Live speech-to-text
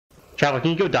Traveler,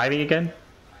 can you go diving again?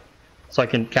 So I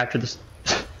can capture this.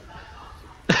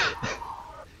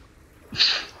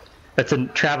 That's a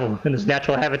travel in his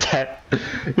natural habitat.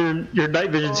 Your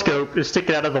night vision scope is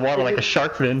sticking out of the water like a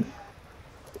shark fin.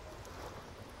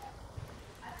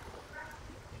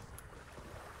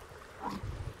 Oh,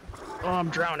 I'm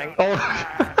drowning.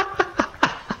 Oh.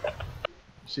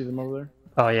 See them over there?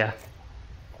 Oh yeah.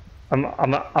 I'm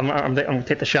gonna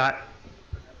take the shot.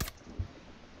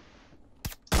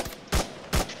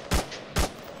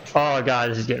 Oh god,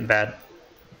 this is getting bad.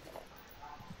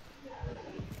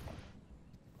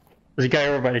 There's a guy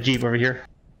over by the Jeep over here.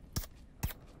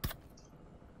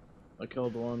 I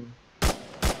killed one.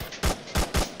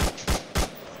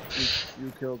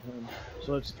 You killed him.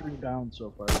 So that's 3 down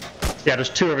so far. Yeah, there's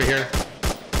 2 over here.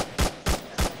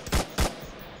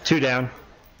 2 down.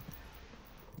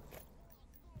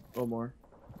 Oh, more.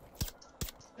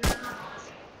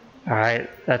 Alright,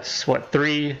 that's what,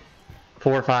 3,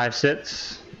 4, 5,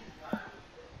 6.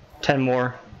 10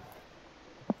 more.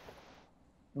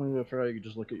 I forgot you could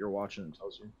just look at your watch and it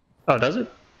tells you. Oh, does it?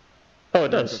 Oh, it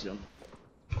does.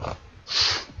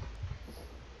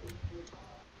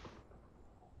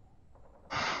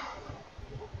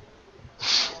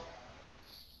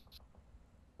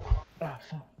 Ah,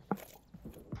 fuck.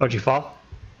 How'd you fall?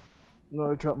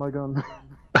 No, I dropped my gun.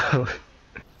 Oh.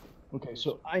 Okay,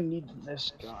 so I need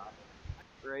this gun.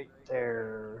 Right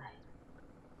there.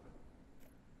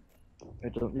 I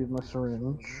don't need my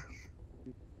syringe.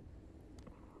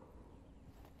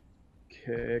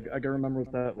 Okay, I gotta remember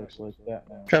what that looks like. That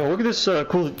now. Trevor, look at this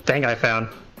cool thing I found.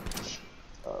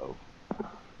 Oh.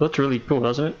 Looks really cool,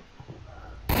 doesn't it?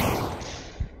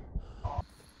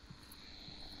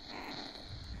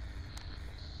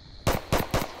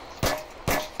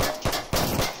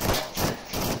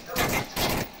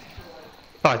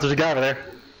 Alright, there's a guy over there.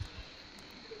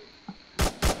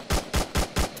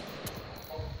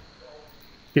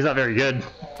 He's not very good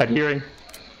at hearing.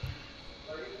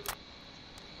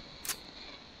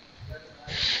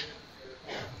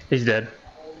 He's dead.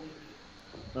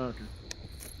 Oh, okay.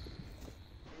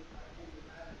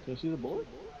 Can I see the bullet?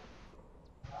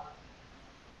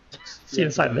 See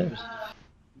inside there.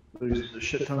 There's a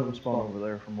shit ton of them spawn over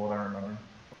there from what I remember.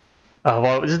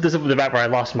 Well, this is the map where I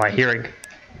lost my hearing.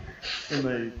 And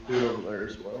they do over there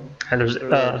as well. And there's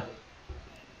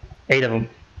 8 of them.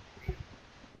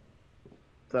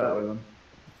 That way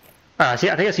then. See,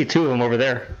 I think I see 2 of them over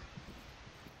there.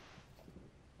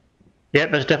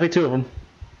 Yep, there's definitely 2 of them.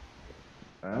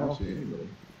 I don't see anybody.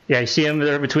 Yeah, you see them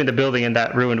there between the building and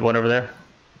that ruined one over there.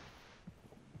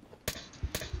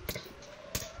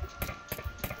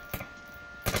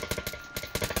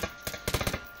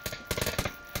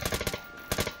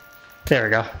 There we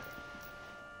go.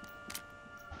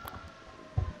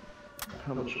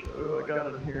 How much I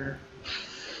got in here?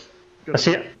 I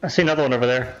see another one over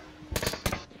there.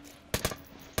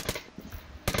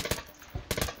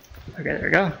 Okay, there we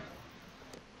go.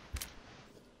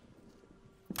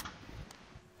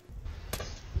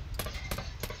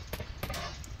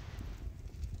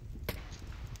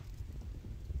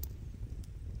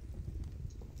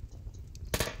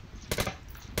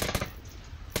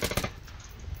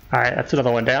 Alright, that's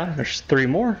another one down. There's 3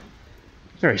 more.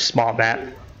 Very small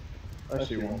bat. I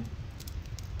see one.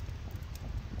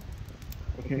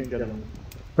 I can't get him.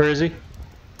 Where is he?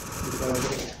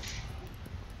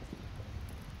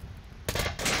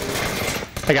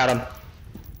 I got him.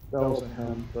 That wasn't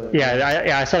him, but...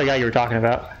 Yeah, I saw the guy you were talking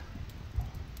about.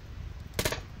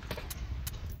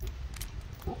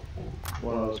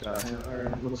 One of those guys.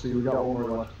 Alright, let's see, we got one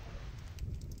more left.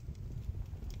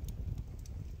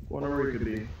 Whatever he could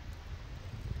be.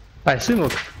 I assume.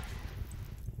 Is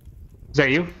that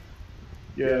you?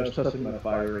 Yeah, I was testing my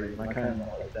fire rate, and I kind of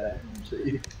know like that.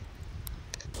 See?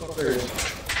 Oh, there he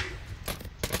is.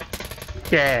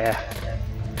 Yeah.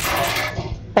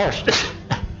 Oh shit.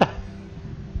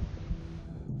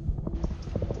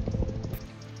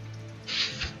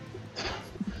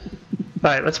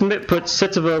 Alright, let's put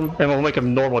 6 of them and we'll make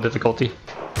them normal difficulty.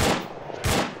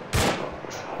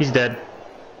 He's dead.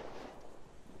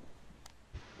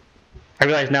 I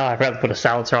realize now I'd rather put a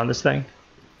silencer on this thing.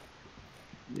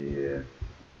 Yeah.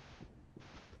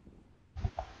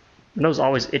 My nose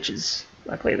always itches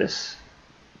when I play this.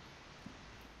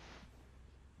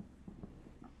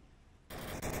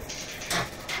 Did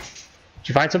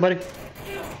you find somebody?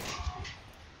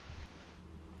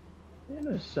 In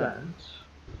a sense.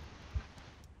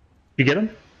 You get him?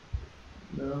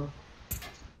 No.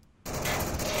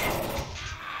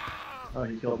 Oh,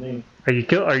 he killed me. Are you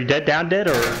dead, down dead,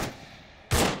 or?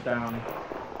 Down.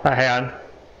 Hang on.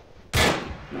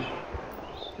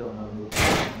 Just killing him.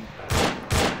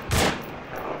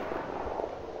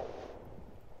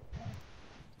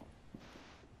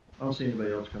 don't see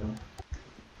anybody else coming.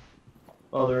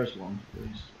 Oh, there is one, but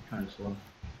he's kind of slow.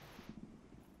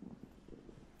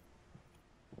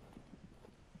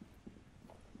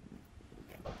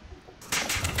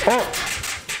 Oh!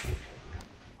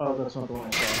 Oh, that's not the one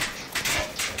I saw.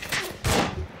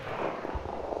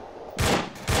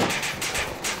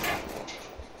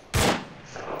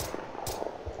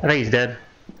 I think he's dead.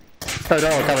 Oh no,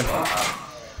 we're coming.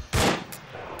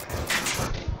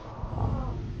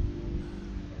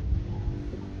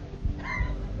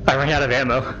 I ran out of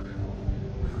ammo.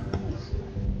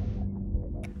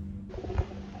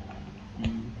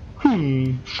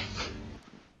 Hmm.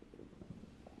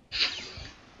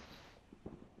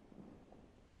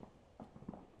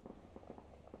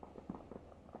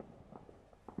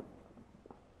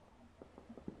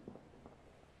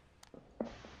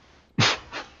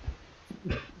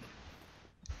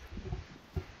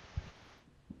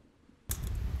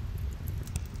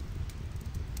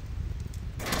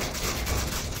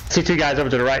 See two guys over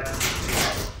to the right.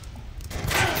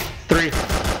 3.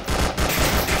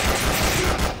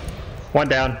 1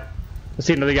 down. I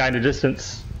see another guy in the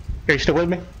distance. Are you still with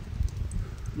me?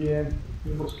 Yeah,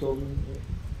 he almost killed me.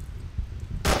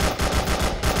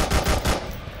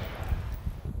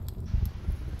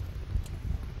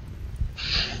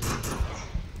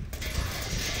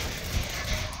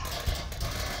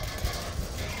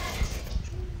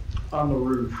 On the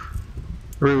roof.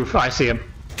 Roof, I see him.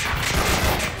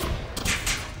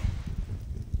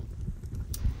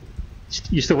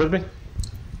 You still with me?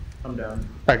 I'm down.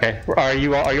 Okay. Are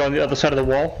you on the other side of the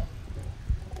wall?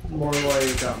 More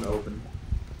like out in the open.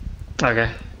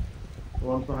 Okay.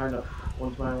 One's behind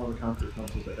one of the concrete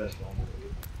fences at S one.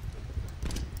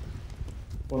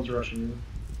 One's rushing you.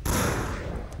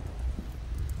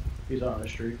 He's out on the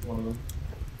street, one of them.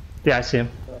 Yeah, I see him.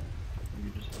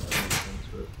 You just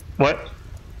What?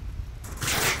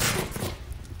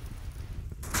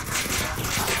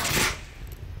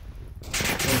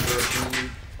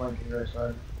 flanking right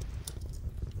side.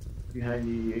 Behind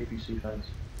the APC fence.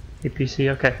 APC,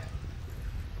 okay.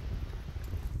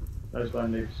 I was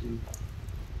behind the APC.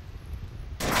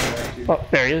 Oh,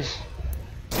 there he is.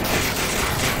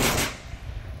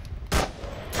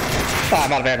 Ah,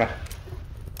 I'm out of ammo.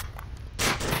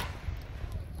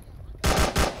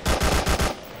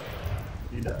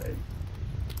 He died.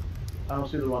 I don't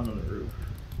see the one on the roof.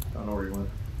 I don't know where he went.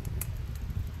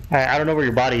 I don't know where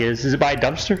your body is. Is it by a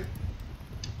dumpster?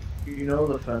 You know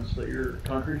the fence that your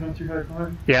concrete fence you had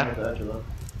behind? Yeah. At the edge of that.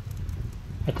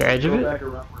 At the edge of Go it? back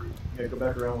around where you, go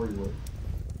back around where you were.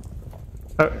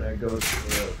 Oh, And then go to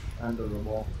the end of the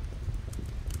wall.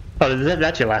 oh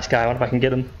that's your last guy. I wonder if I can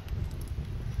get him.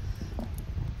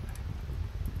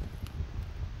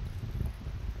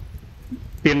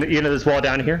 You know this wall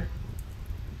down here?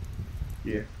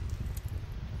 Yeah.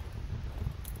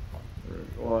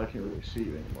 Well, I can't really see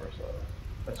you anymore, so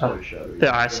that's how you shadow.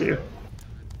 Yeah, I see you.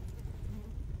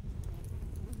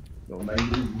 No, maybe.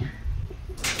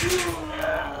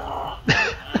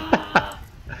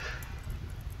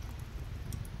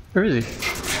 Where is he?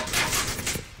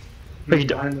 He's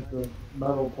behind the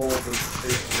metal pole for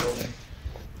the building.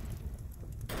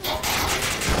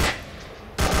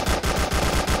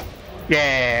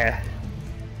 Yeah.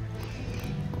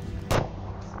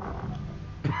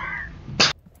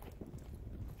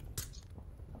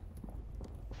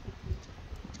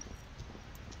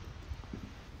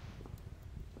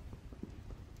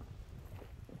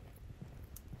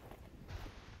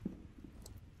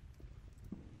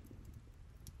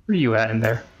 Where are you at in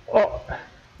there? Oh.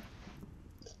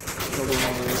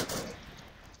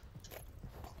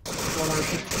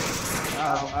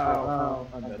 Ow,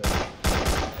 I'm dead.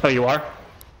 Oh, you are?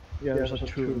 Yeah, there's like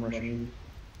 2 of them rushing me.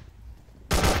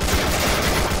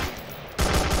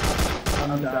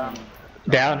 I'm down.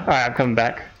 Down? Alright, I'm coming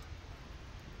back.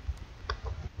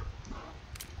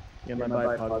 Yeah, my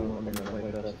bipod won't let me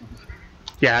like that.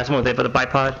 Yeah, that's one there for the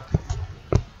bipod.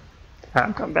 Alright,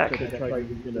 I'm coming back.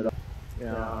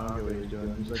 Yeah, I don't get what he's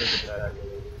doing. He's like a bad.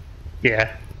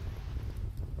 Yeah.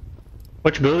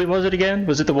 Which building was it again?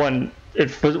 Was it the one?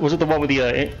 Was it the one with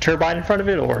the turbine in front of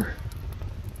it, or?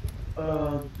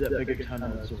 That big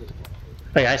antenna.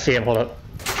 Oh yeah, I see him. Hold up.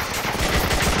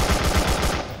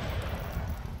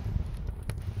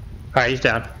 All right, he's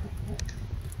down.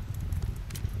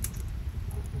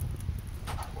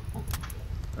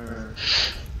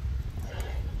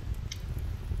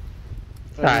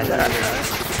 Alright,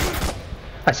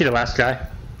 I see the last guy.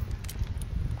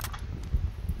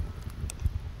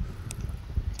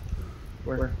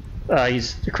 Where?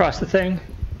 He's across the thing.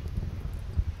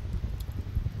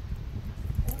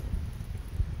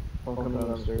 I'll come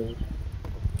downstairs.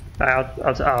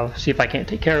 I'll see if I can't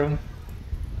take care of him.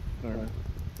 Alright.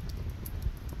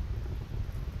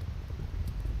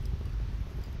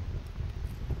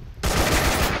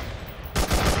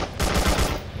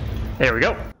 There we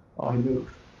go. Oh, he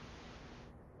moved.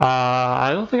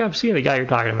 I don't think I'm seeing the guy you're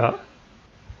talking about.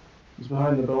 He's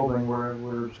behind the building where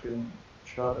we're just getting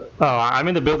shot at. Oh, I'm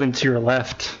in the building to your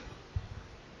left.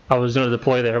 I was going to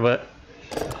deploy there, but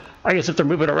I guess if they're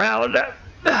moving around.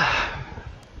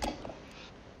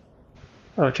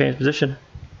 Oh, change position.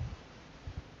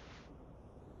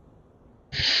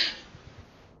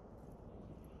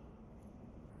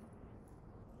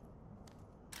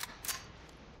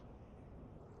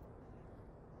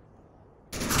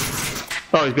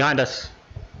 Oh, he's behind us.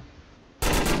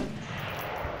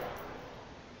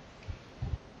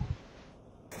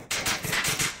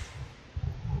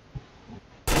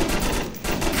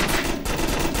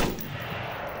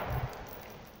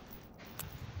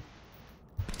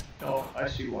 Oh, I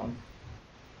see one.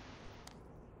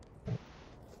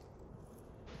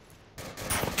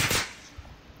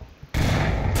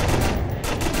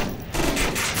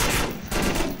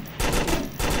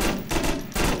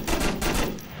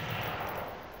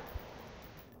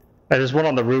 There's one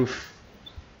on the roof.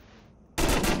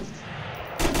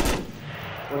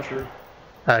 What's your?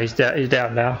 He's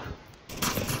down now.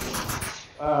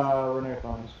 Renee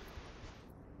Thomas.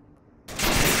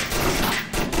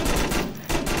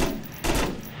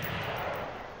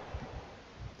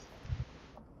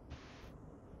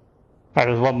 Alright,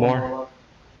 there's one more.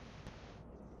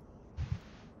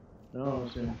 No,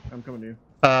 I'm coming to you.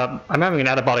 I'm having an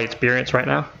out-of-body experience right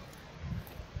now.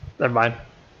 Never mind.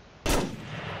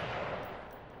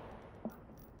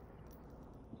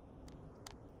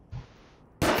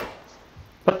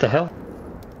 What the hell?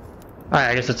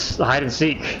 Alright, I guess it's hide and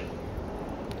seek.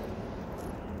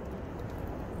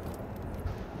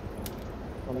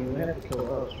 I mean, they have to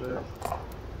kill us, right?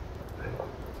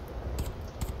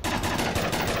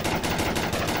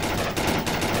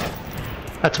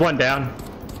 That's one down.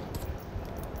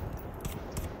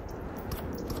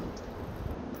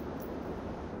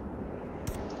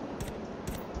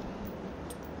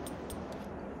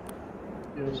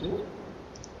 You see it?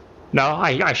 No,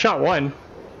 I shot one.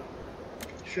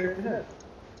 Sure your head.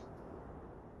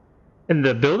 In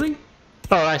the building?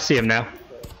 Oh, I see him now.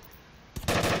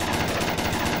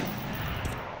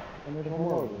 And there's one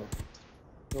more over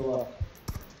there. Go left.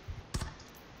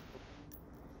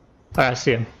 I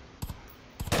see him.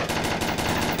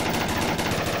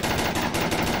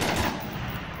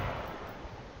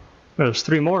 There's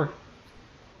three more.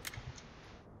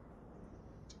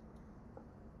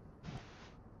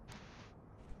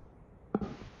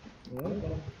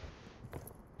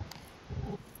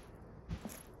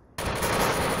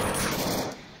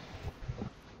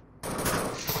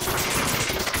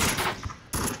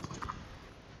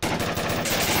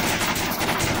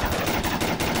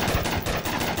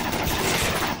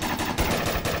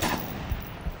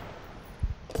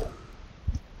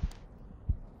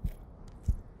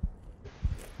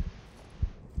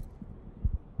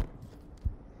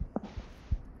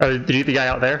 Oh, did you get the guy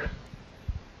out there?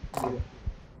 Yeah.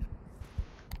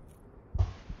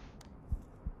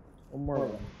 One more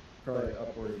of them. Probably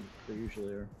up where they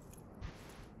usually are.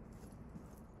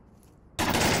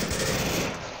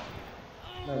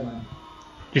 Never mind.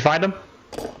 Did you find him?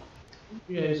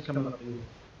 Yeah, he's coming up to you.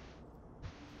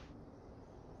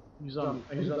 He's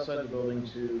outside the building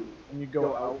too. When you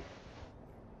go out,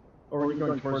 or when you're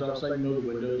going towards outside, you know the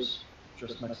windows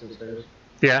just next to the stairs.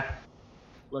 Yeah.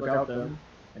 Look out them,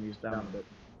 and he's down a bit.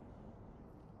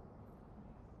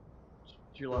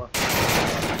 To your left.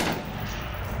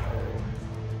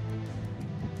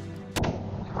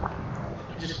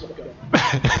 Just look up.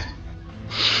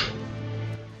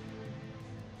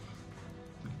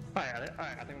 Alright,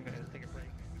 I think I'm gonna